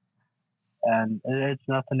 And it's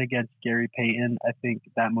nothing against Gary Payton. I think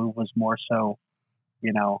that move was more so,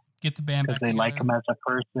 get the band back because they like him as a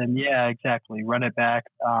person. Yeah, exactly. Run it back.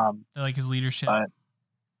 They like his leadership.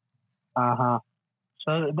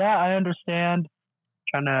 So that I understand,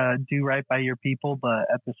 trying to do right by your people, but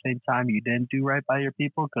at the same time, you didn't do right by your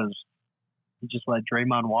people because you just let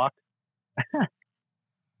Draymond walk.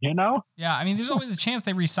 Yeah, I mean, there's always a chance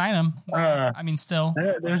they re-sign him. Still.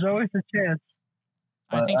 There's always a chance.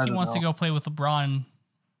 I think he wants to go play with LeBron.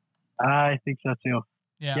 I think so too.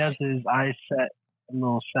 Yeah. He has his eyes set a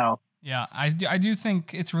little south. Yeah, I do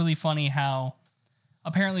think it's really funny how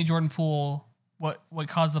apparently Jordan Poole, what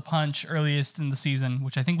caused the punch earliest in the season,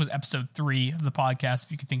 which I think was episode 3 of the podcast,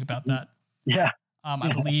 if you could think about that. Yeah.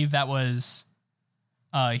 I believe that was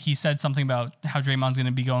he said something about how Draymond's going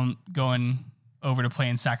to be going over to play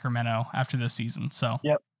in Sacramento after this season. So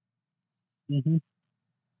yep. Mm-hmm.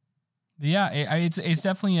 But yeah, it's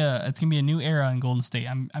definitely it's gonna be a new era in Golden State.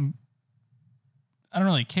 I don't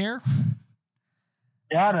really care.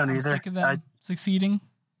 Yeah, I don't I'm either. Sick of them succeeding.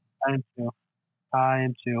 I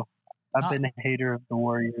am too. I've been a hater of the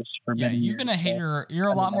Warriors for many years. You've been a hater. You're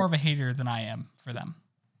a lot more of a hater than I am for them.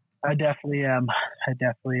 I definitely am.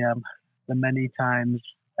 The many times,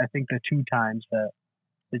 I think the 2 times that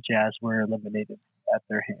the Jazz were eliminated at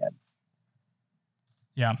their hand.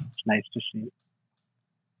 Yeah. It's nice to see.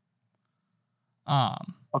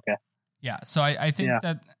 Okay. Yeah. So I think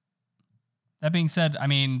that being said, I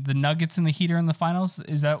mean, the Nuggets and the Heat are in the finals.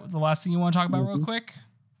 Is that the last thing you want to talk about real quick?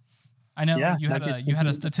 I know you had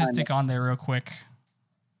a statistic on there real quick.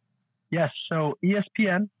 Yes. So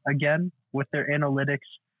ESPN, again, with their analytics,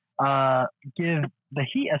 give the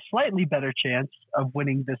Heat a slightly better chance of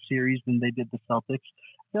winning this series than they did the Celtics.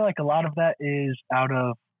 I feel like a lot of that is out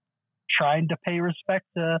of trying to pay respect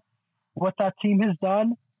to what that team has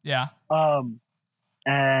done. Yeah.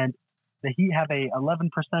 And the Heat have a 11%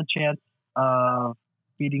 chance of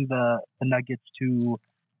beating the Nuggets to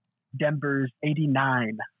Denver's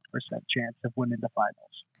 89% chance of winning the finals.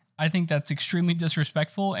 I think that's extremely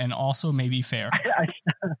disrespectful and also maybe fair.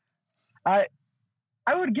 I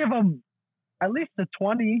would give them at least a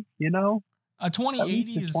 20, you know? A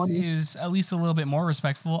 20-80 is at least a little bit more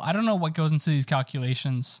respectful. I don't know what goes into these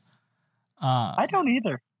calculations. I don't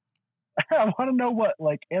either. I want to know what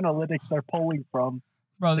like analytics they're pulling from.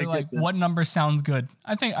 Bro, they're like, what number sounds good?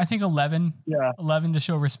 I think 11. Yeah. 11 to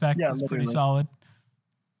show respect is literally pretty solid.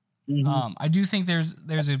 Mm-hmm. I do think there's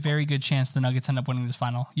a very good chance the Nuggets end up winning this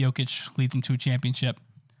final. Jokic leads them to a championship.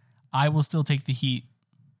 I will still take the Heat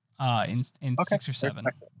in 6 or 7.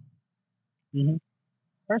 Mm-hmm.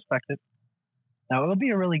 Respect it. Now, it'll be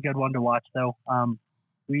a really good one to watch, though.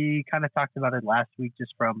 We kind of talked about it last week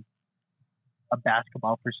just from a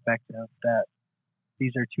basketball perspective, that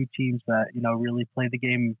these are two teams that, you know, really play the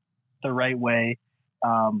game the right way,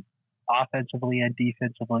 offensively and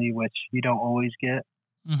defensively, which you don't always get.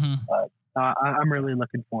 Mm-hmm. But I'm really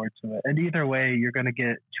looking forward to it. And either way, you're going to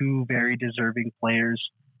get two very deserving players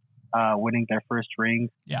winning their first ring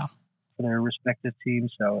for their respective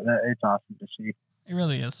teams. So it's awesome to see. It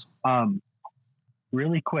really is.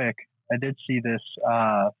 Really quick, I did see this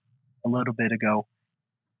a little bit ago.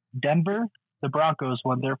 Denver, the Broncos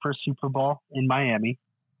won their first Super Bowl in Miami.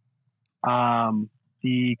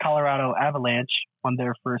 The Colorado Avalanche won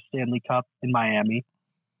their first Stanley Cup in Miami.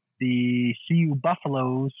 The CU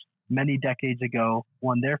Buffaloes, many decades ago,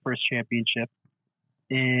 won their first championship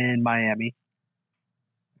in Miami.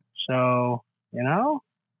 So, you know,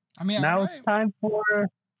 now it's time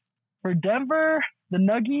for Denver, the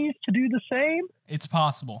Nuggies, to do the same. It's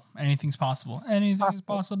possible. Anything's possible. Anything is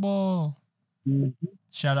possible. Mm-hmm.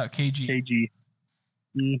 Shout out KG.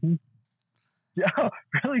 Mm-hmm. Yeah,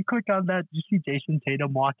 really quick on that. Did you see Jason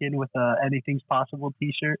Tatum walk in with a "Anything's Possible"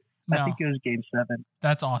 T-shirt? No. I think it was Game 7.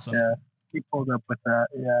 That's awesome. Yeah, he pulled up with that.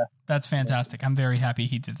 Yeah, that's fantastic. I'm very happy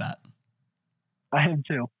he did that. I am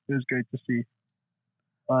too. It was great to see.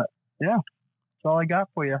 But yeah, that's all I got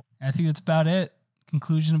for you. I think that's about it.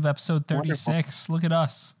 Conclusion of episode 36. Wonderful. Look at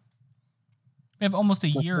us. We have almost a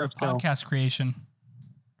year of podcast creation.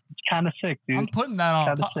 It's kind of sick, dude. I'm putting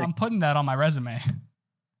that on my resume.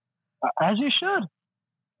 As you should.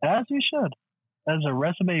 As a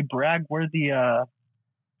resume brag worthy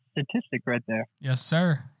statistic right there. Yes,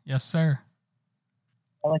 sir.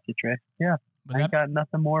 I like it, Trey. Yeah. But I got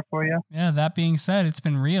nothing more for you. Yeah, that being said, it's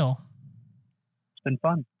been real. It's been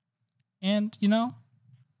fun. And, you know,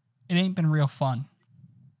 it ain't been real fun.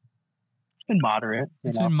 It's been moderate.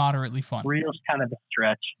 It's been moderately fun. Real's kind of a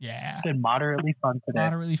stretch. Yeah. It's been moderately fun today.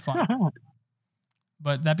 Moderately fun.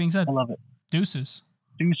 But that being said, I love it. Deuces.